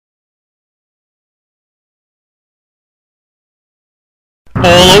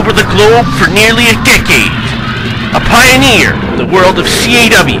over the globe for nearly a decade. A pioneer in the world of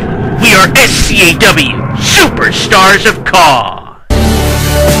CAW. We are SCAW, Superstars of SCAW.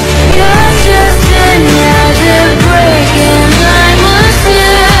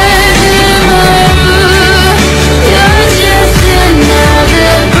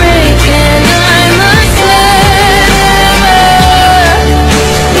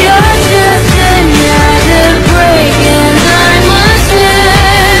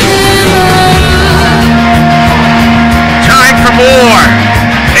 More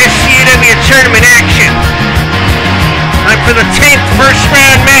SCAW tournament action. Time for the 10th first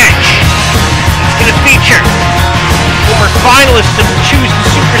round match. It's going to feature former finalists of the Choose the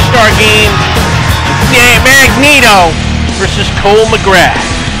Superstar game, Magneto versus Macgrath.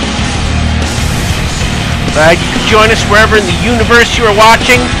 You can join us wherever in the universe you are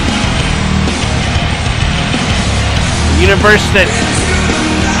watching. The universe that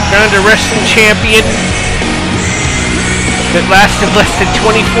found a wrestling champion that lasted less than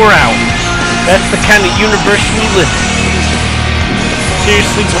 24 hours. That's the kind of universe we live in.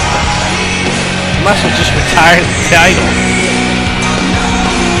 Seriously, what the? Muscle just retired the title.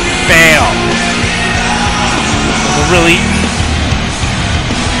 Fail. Well, really?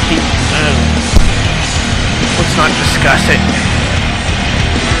 Let's not discuss it.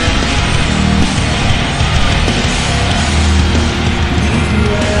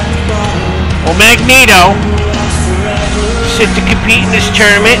 Well, Magneto set to compete in this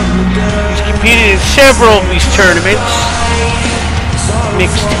tournament. He's competed in several of these tournaments.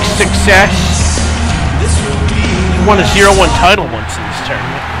 Mixed success. He won a 0-1 title once in this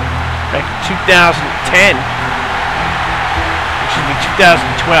tournament. Back in 2010. Excuse me,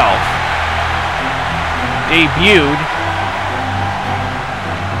 2012. Debuted.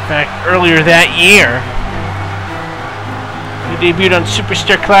 In fact, earlier that year. He debuted on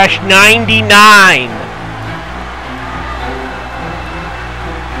Superstar Clash 99.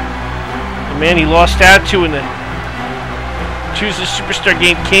 Man he lost out to in the Choose the Superstar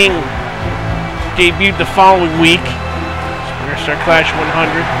game King debuted the following week. Superstar Clash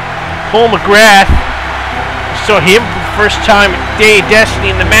 100. Macgrath. We saw him for the first time at Day of Destiny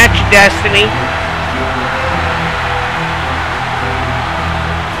in the Match of Destiny.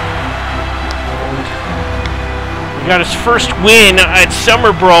 He got his first win at Summer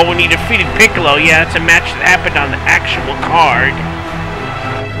Brawl when he defeated Piccolo. Yeah, it's a match that happened on the actual card.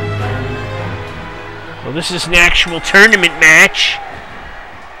 Well, this is an actual tournament match.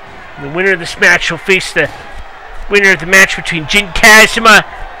 The winner of this match will face the winner of the match between Jin Kazuma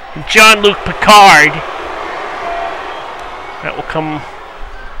and Jean-Luc Picard. That will come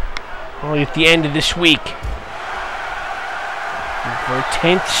only at the end of this week. And for a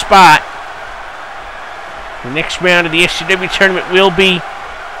 10th spot, the next round of the SCW tournament will be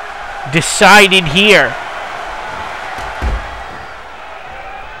decided here.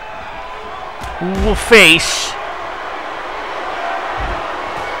 Who will face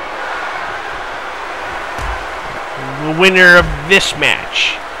the winner of this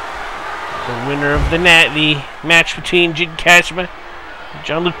match? The winner of the match between Jin Kazuma and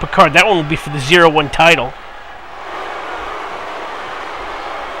Jean-Luc Picard. That one will be for the 0-1 title.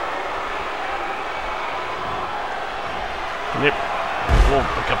 And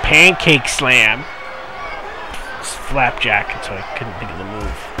like a pancake slam. It's flapjack, so I couldn't think of the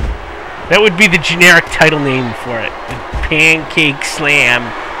move. That would be the generic title name for it. The Pancake Slam.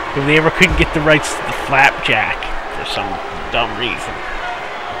 If they ever couldn't get the rights to the Flapjack for some dumb reason.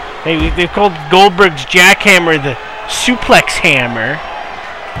 Hey, they've called Goldberg's Jackhammer the Suplex Hammer.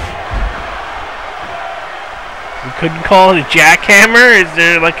 We couldn't call it a Jackhammer? Is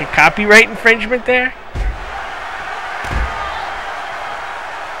there like a copyright infringement there?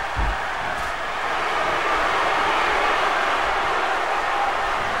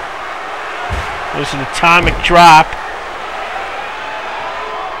 There's an atomic drop.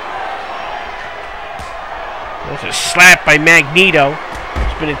 There's a slap by Magneto.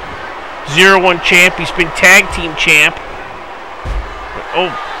 He's been a 0-1 champ. He's been tag team champ. Oh,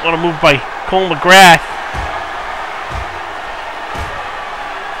 what a move by Macgrath.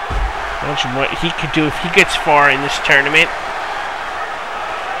 Imagine what he could do if he gets far in this tournament.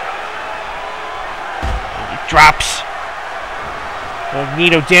 He drops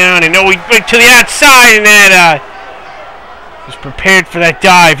Magneto down, and he went to the outside, and that was prepared for that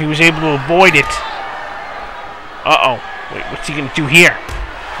dive. He was able to avoid it. Uh-oh. Wait, what's he going to do here?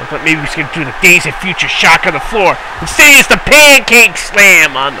 I thought maybe he was going to do the Days of Future Shock on the floor. Instead, it's the Pancake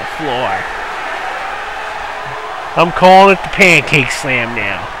Slam on the floor. I'm calling it the Pancake Slam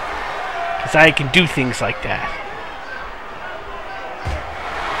now, because I can do things like that.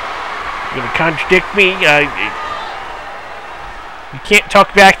 You're gonna contradict me? You can't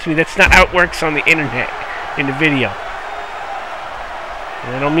talk back to me. That's not how it works on the internet, in the video.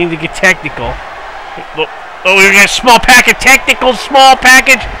 And I don't mean to get technical. Oh, we got a small package, technical small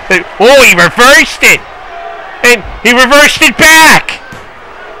package. Oh, he reversed it. And he reversed it back.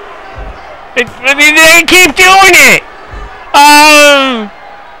 And they keep doing it.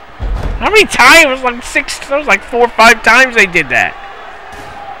 How many times? It was like 6. It was like 4 or 5 times they did that.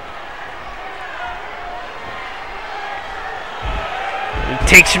 He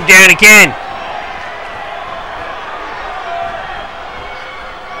takes him down again.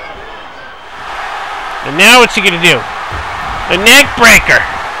 And now what's he gonna do? The neck breaker.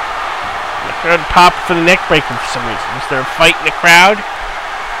 The crowd popped for the neck breaker for some reason. Is there a fight in the crowd?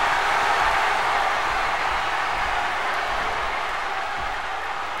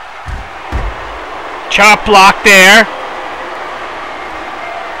 Chop block there.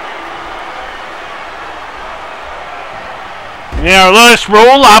 Now let's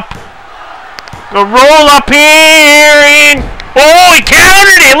roll up. Go roll up here and oh, he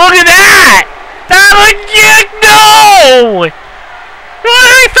countered it. Look at that. That was no.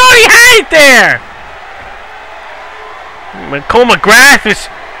 I thought he had it there. Macgrath is.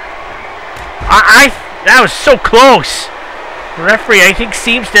 That was so close. The referee, I think,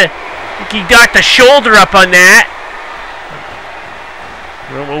 seems to. He got the shoulder up on that.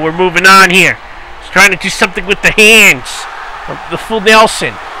 Well, we're moving on here. He's trying to do something with the hands. The full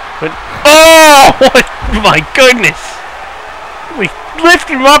Nelson. But, oh, my goodness. We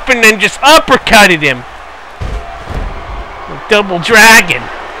lifted him up and then just uppercutted him. Double Dragon.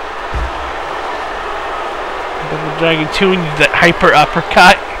 Double Dragon 2 and the hyper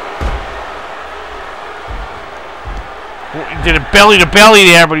uppercut. He did a belly to belly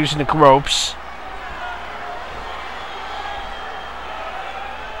there, but he was in the ropes.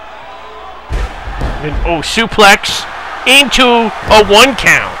 And, oh, suplex into a 1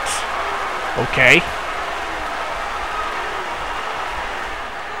 count. Okay.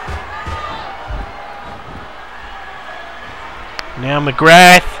 Now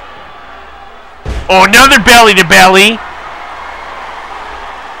Macgrath. Oh, another belly to belly.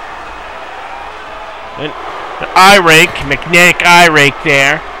 And the eye rake, magnetic eye rake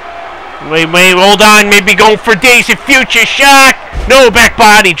there. Wait, hold on. Maybe going for Days of Future Shock. No, back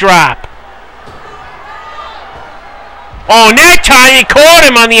body drop. Oh, and that time he caught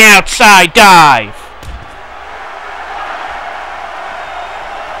him on the outside dive.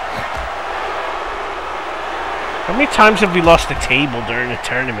 How many times have we lost a table during a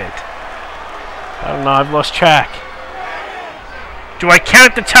tournament? I don't know, I've lost track. Do I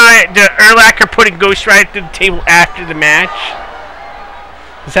count the time the Urlacher putting Ghost Rider to the table after the match?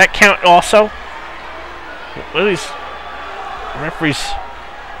 Does that count also? What are these referees?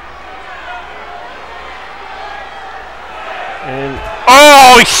 And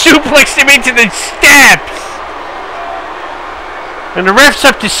oh, he suplexed him into the steps. And the ref's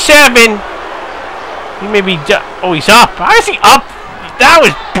up to 7. He may be oh, he's up. How is he up? That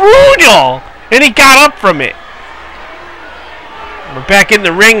was brutal. And he got up from it. We're back in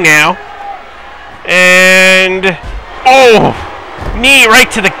the ring now. And oh, knee right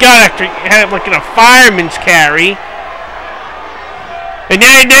to the gut after he had it like in a fireman's carry. And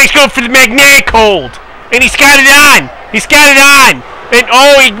now he's going for the magnetic hold. And he's got it on. He's got it on. And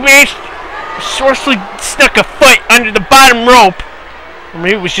oh, he managed sorceressly snuck a foot under the bottom rope. Or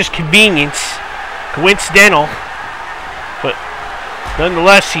maybe it was just convenience. Coincidental. But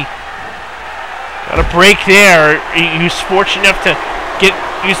nonetheless, he got a break there. He was fortunate enough to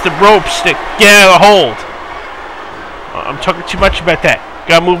use the ropes to get out of the hold. I'm talking too much about that.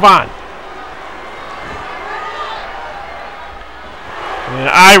 Gotta move on. And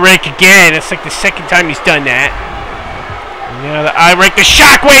the eye rake again. It's like the second time he's done that. And now the eye rake. The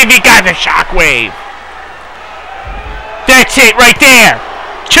shockwave. He got the shockwave. That's it right there.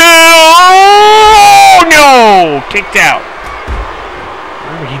 2. Oh, no. Kicked out.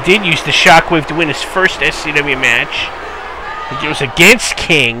 Remember, he did use the shockwave to win his first SCW match. I think it was against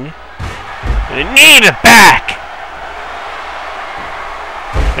King. And a knee to the back.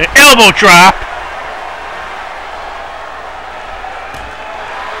 An elbow drop.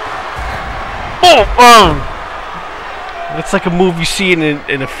 Oh, that's like a move you see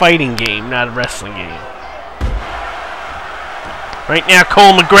in a fighting game, not a wrestling game. Right now,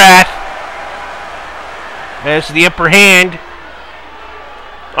 Macgrath has the upper hand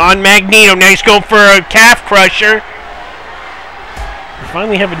on Magneto. Now he's going for a calf crusher. We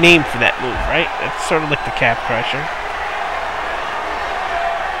finally have a name for that move, right? That's sort of like the calf crusher.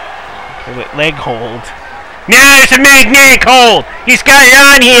 Leg hold. Now there's a magnetic hold. He's got it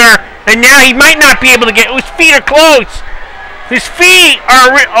on here. And now he might not be able to get... His feet are close. His feet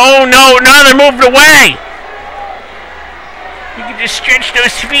are... Oh, no. Now they're moved away. You can just stretch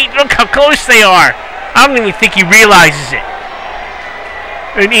those feet. Look how close they are. I don't even think he realizes it.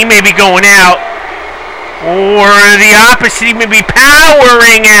 And he may be going out. Or the opposite. He may be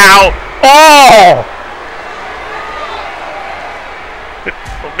powering out. Oh!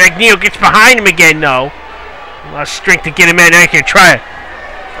 But Magneto gets behind him again, though. A lot of strength to get him in. I can try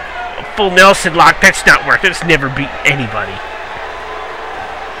a full Nelson lock. That's not worth it. It's never beat anybody.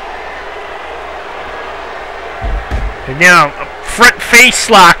 And now a front face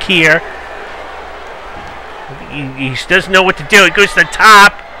lock here. He doesn't know what to do. He goes to the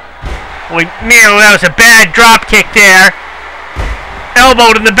top. Boy, man, that was a bad drop kick there.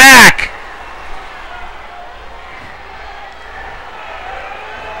 Elbowed in the back.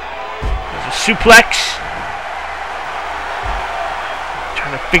 There's a suplex.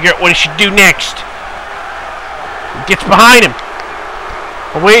 Trying to figure out what he should do next. He gets behind him.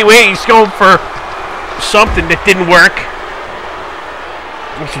 Oh, wait, he's going for something that didn't work.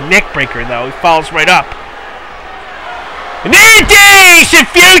 It's a neck breaker, though. He follows right up. And there it is! The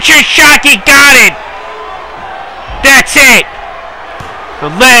future shock, he got it! That's it!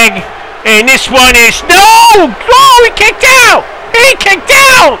 The leg, and this one is... No! Oh, he kicked out! He kicked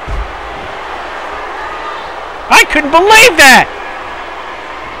out! I couldn't believe that!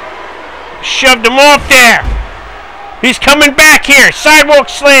 Shoved him off there. He's coming back here. Sidewalk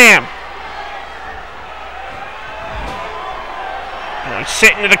slam.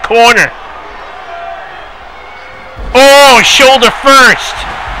 Sitting in the corner. Oh, shoulder first.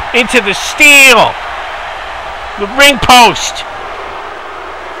 Into the steel. The ring post.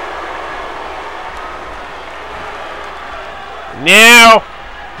 Now,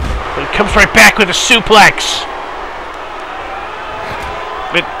 he comes right back with a suplex.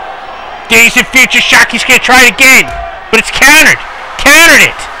 But Days of Future Shock, he's going to try it again. But it's countered. Countered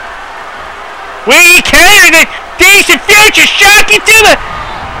it. We countered it. Days of Future Shock into the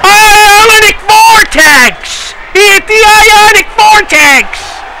Ionic Vortex. He hit the Ionic Vortex.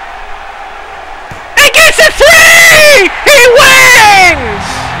 And gets a 3. He wins.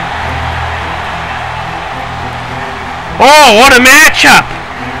 Oh, what a matchup.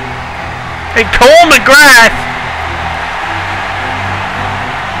 And Macgrath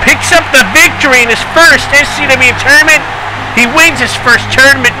picks up the victory in his first SCW tournament. He wins his first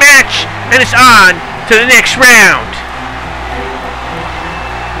tournament match and is on to the next round.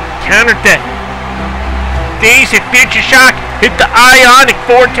 Countered that. Days of Future Shock hit the Ionic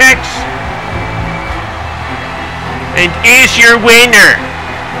Vortex and is your winner.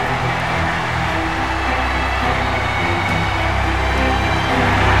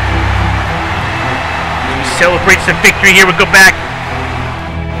 He celebrates the victory here. We'll go back.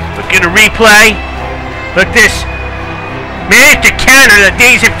 Look at a replay. Look at this. Managed to counter the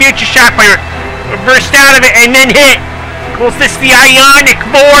Days of Future Shock by reversed out of it and then hit. Calls this the Ionic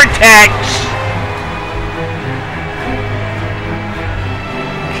Vortex.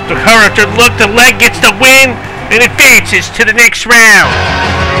 The character look, the leg gets the win and advances to the next round.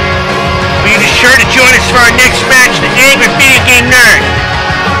 Be sure to join us for our next match, the Angry Video Game Nerd.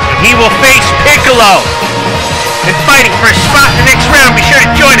 He will face Piccolo. And fighting for a spot in the next round. Be sure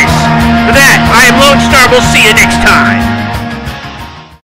to join us. For that, I am Lone Star. We'll see you next time.